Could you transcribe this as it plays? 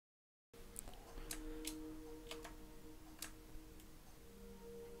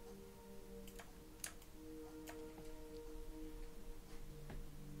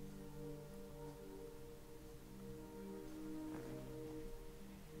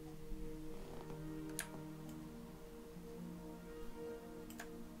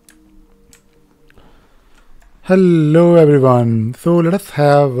Hello everyone. So let us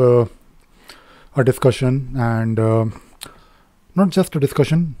have a discussion and not just a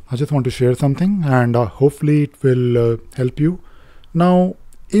discussion. I just want to share something and hopefully it will help you. Now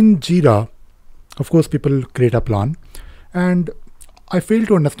in Jira, of course, people create a plan and I fail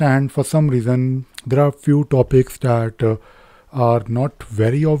to understand for some reason there are few topics that are not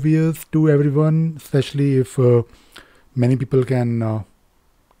very obvious to everyone, especially if many people can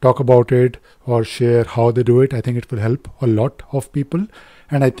talk about it or share how they do it. I think it will help a lot of people,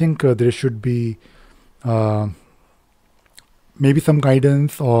 and I think there should be uh, maybe some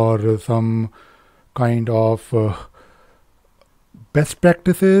guidance or some kind of best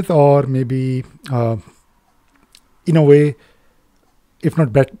practices, or maybe in a way, if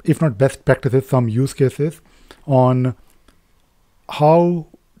not best practices, some use cases on how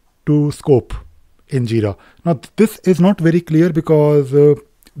to scope in Jira. Now, this is not very clear because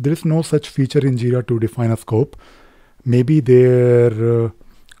there is no such feature in Jira to define a scope. Maybe there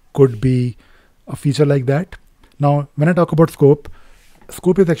could be a feature like that. Now, when I talk about scope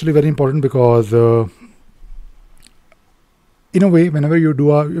is actually very important because, in a way, whenever you're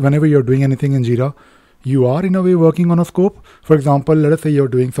doing anything in Jira, you are in a way working on a scope. For example, let us say you're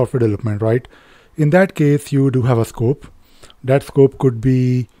doing software development, right? In that case, you do have a scope. That scope could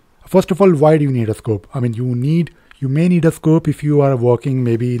be, first of all, why do you need a scope? I mean, you may need a scope if you are working,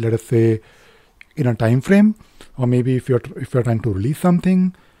 maybe let us say in a time frame, or maybe if you're trying to release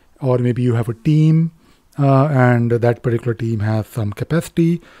something, or maybe you have a team and that particular team has some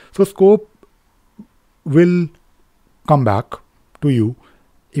capacity. So scope will come back to you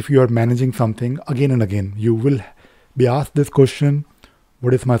if you are managing something again and again. You will be asked this question: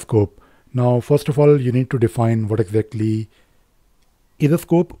 what is my scope? Now, first of all, you need to define what exactly is a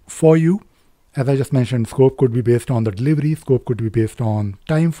scope for you. As I just mentioned, scope could be based on the delivery, scope could be based on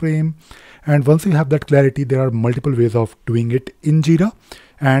time frame. And once you have that clarity, there are multiple ways of doing it in Jira.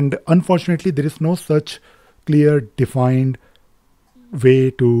 And unfortunately, there is no such clear defined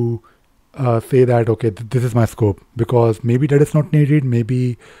way to say that, okay, this is my scope, because maybe that is not needed.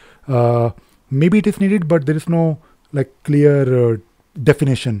 Maybe it is needed, but there is no like clear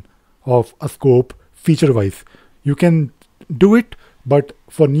definition of a scope feature wise. You can do it, but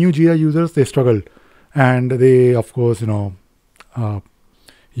for new Jira users, they struggle, and they, of course,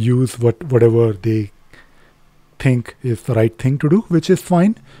 use whatever they think is the right thing to do, which is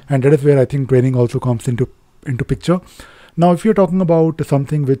fine, and that is where I think training also comes into picture. Now, if you're talking about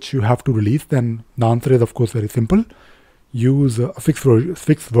something which you have to release, then the answer is, of course, very simple: use a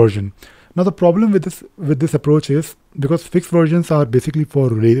fixed version. Now, the problem with this approach is because fixed versions are basically for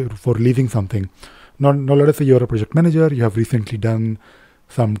releasing something. Now, let us say you're a project manager, you have recently done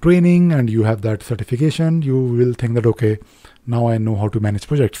some training and you have that certification. You will think that, okay, now I know how to manage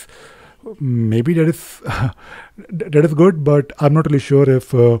projects. Maybe that is that is good, but I'm not really sure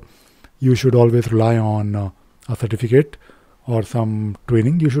if you should always rely on a certificate or some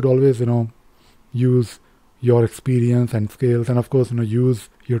training. You should always, use your experience and skills, and of course, use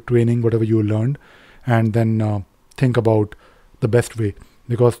your training, whatever you learned, and then think about the best way.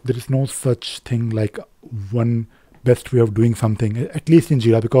 Because there is no such thing like one best way of doing something, at least in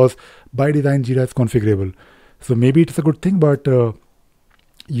Jira, because by design Jira is configurable. So maybe it's a good thing, but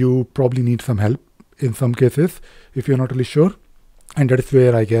you probably need some help in some cases if you're not really sure. And that is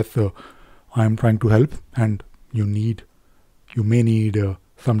where I guess I'm trying to help, and you may need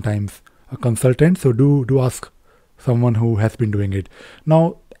sometimes a consultant. So do ask someone who has been doing it.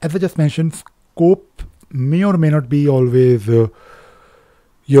 Now, as I just mentioned, scope may or may not be always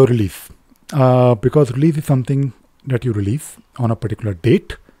your release, because release is something that you release on a particular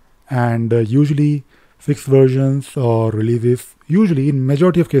date, and usually fixed versions or releases, usually in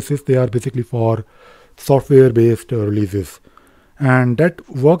majority of cases, they are basically for software based releases, and that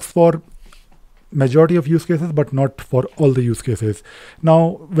works for majority of use cases but not for all the use cases.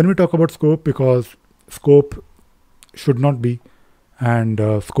 Now, when we talk about scope, because scope should not be, and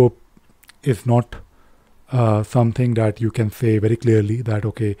scope is not something that you can say very clearly that,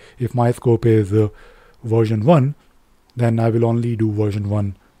 okay, if my scope is version 1, then I will only do version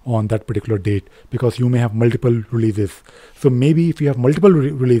 1 on that particular date, because you may have multiple releases. So maybe if you have multiple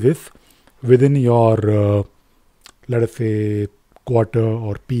releases within your, let us say, quarter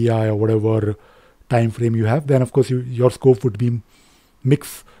or PI or whatever time frame you have, then of course your scope would be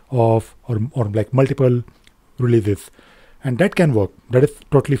mix of or like multiple releases. And that can work. That is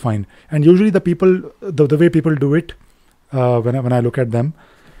totally fine. And usually the way people do it, when I look at them,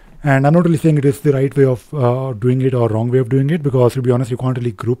 and I'm not really saying it is the right way of doing it or wrong way of doing it, because to be honest, you can't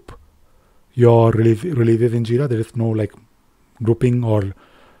really group your releases in Jira. There is no like grouping or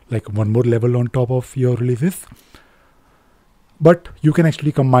like one more level on top of your releases. But you can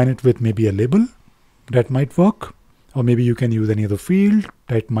actually combine it with maybe a label that might work, or maybe you can use any other field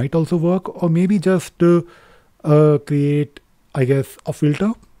that might also work, or maybe just create, I guess, a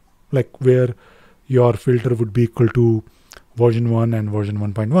filter, like where your filter would be equal to version 1 and version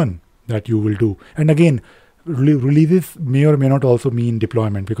 1.1 that you will do. And again, releases may or may not also mean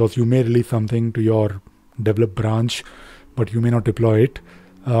deployment, because you may release something to your develop branch, but you may not deploy it,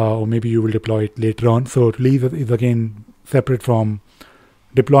 or maybe you will deploy it later on. So release is again separate from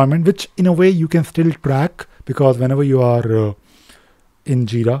deployment, which in a way you can still track, because whenever you are in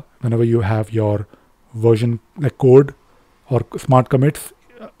Jira, whenever you have your version like code or smart commits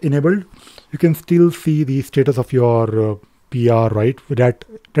enabled, you can still see the status of your PR, right? That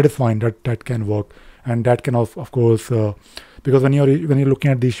is fine. That can work, and that can also, of course, because when you're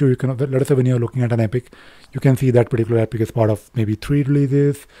looking at the issue, you can, let us say when you're looking at an epic, you can see that particular epic is part of maybe 3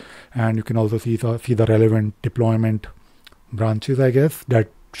 releases, and you can also see the relevant deployment branches, I guess. That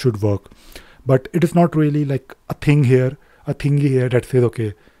should work. But it is not really like a thingy here that says,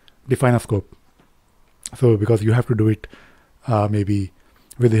 okay, define a scope. So because you have to do it maybe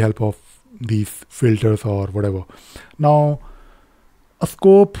with the help of these filters or whatever. Now, a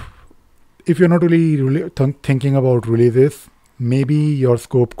scope, if you're not really thinking about releases, maybe your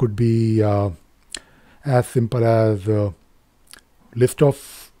scope could be as simple as a list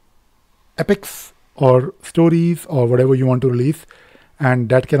of epics or stories or whatever you want to release, and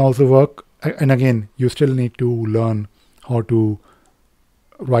that can also work. And again, you still need to learn how to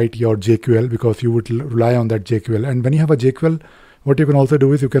write your JQL, because you would rely on that JQL. And when you have a JQL, what you can also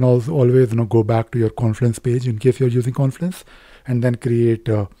do is you can also always go back to your Confluence page in case you're using Confluence, and then create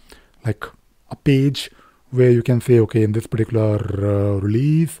like a page where you can say, okay, in this particular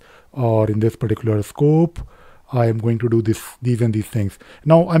release or in this particular scope, I am going to do these and these things.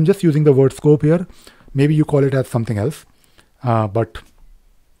 Now, I'm just using the word scope here. Maybe you call it as something else, but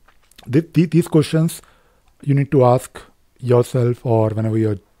these questions you need to ask yourself, or whenever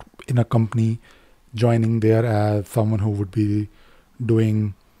you're in a company joining there as someone who would be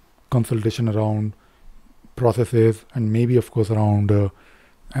doing consultation around processes, and maybe of course around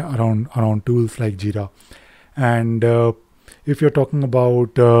tools like Jira. And if you're talking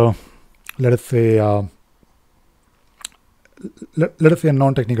about let us say a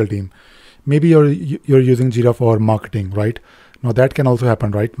non-technical team, maybe you're using Jira for marketing, right? Now that can also happen,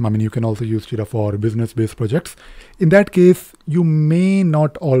 right? I mean, you can also use Jira for business-based projects. In that case, you may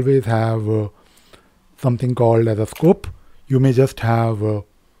not always have something called as a scope. You may just have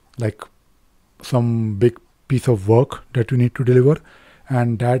like some big piece of work that you need to deliver,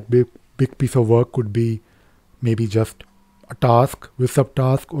 and that big piece of work could be maybe just a task with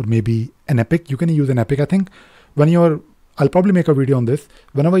subtask, or maybe an epic. You can use an epic. I think I'll probably make a video on this.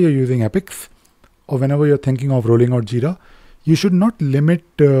 Whenever you're using epics, or whenever you're thinking of rolling out Jira, you should not limit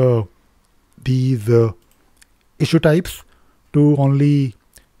these issue types to only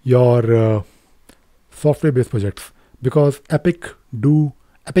your software-based projects, because epics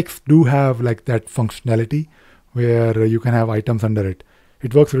do have like that functionality where you can have items under it.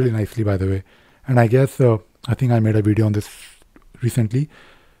 It works really nicely, by the way. And I guess I think I made a video on this recently.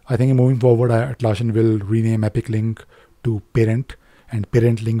 I think moving forward, Atlassian will rename epic link to parent, and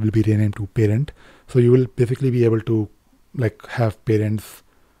parent link will be renamed to parent. So you will basically be able to like have parents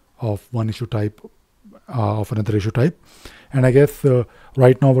of one issue type of another issue type. And I guess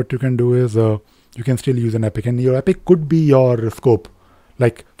right now what you can do is you can still use an epic, and your epic could be your scope.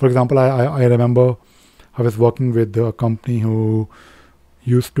 Like, for example, I remember I was working with a company who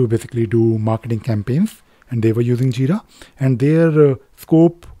used to basically do marketing campaigns, and they were using Jira, and their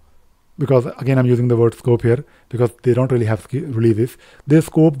scope, because again I'm using the word scope here because they don't really have releases, their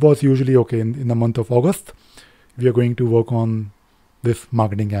scope was usually, okay, in the month of August we are going to work on this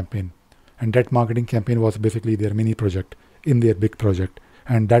marketing campaign, and that marketing campaign was basically their mini project in their big project,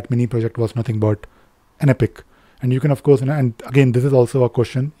 and that mini project was nothing but an epic. And you can, of course, and again, this is also a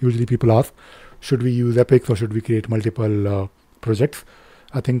question usually people ask, should we use epics or should we create multiple projects?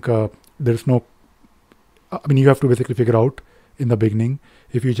 I think there's no, I mean, you have to basically figure out in the beginning,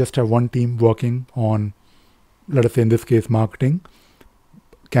 if you just have one team working on, let us say in this case, marketing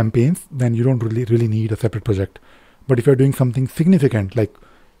campaigns, then you don't really need a separate project. But if you're doing something significant, like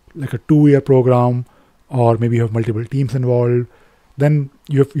a 2-year program, or maybe you have multiple teams involved, then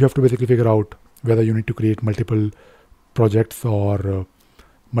you have to basically figure out whether you need to create multiple projects or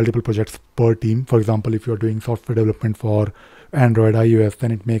multiple projects per team. For example, if you're doing software development for Android, iOS,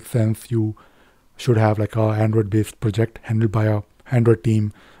 then it makes sense you should have like a Android-based project handled by a Android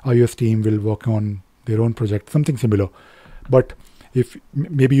team. iOS team will work on their own project, something similar. But if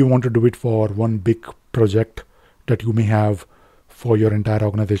maybe you want to do it for one big project that you may have for your entire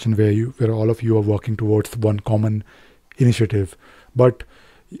organization, where all of you are working towards one common initiative. But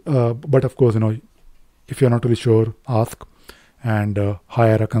of course, if you're not really sure, ask and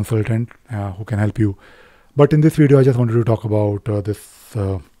hire a consultant who can help you. But in this video, I just wanted to talk about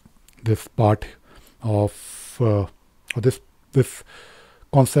this part of or this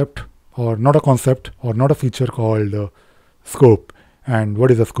concept, or not a concept, or not a feature called scope. And what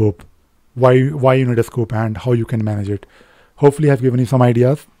is a scope? Why you need a scope, and how you can manage it. Hopefully, I've given you some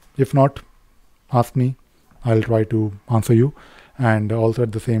ideas. If not, ask me. I'll try to answer you. And also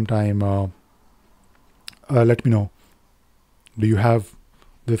at the same time, let me know. Do you have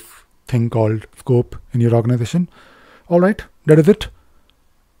this thing called scope in your organization? All right, that is it.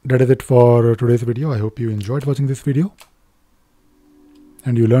 That is it for today's video. I hope you enjoyed watching this video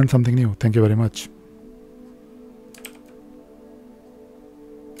and you learned something new. Thank you very much.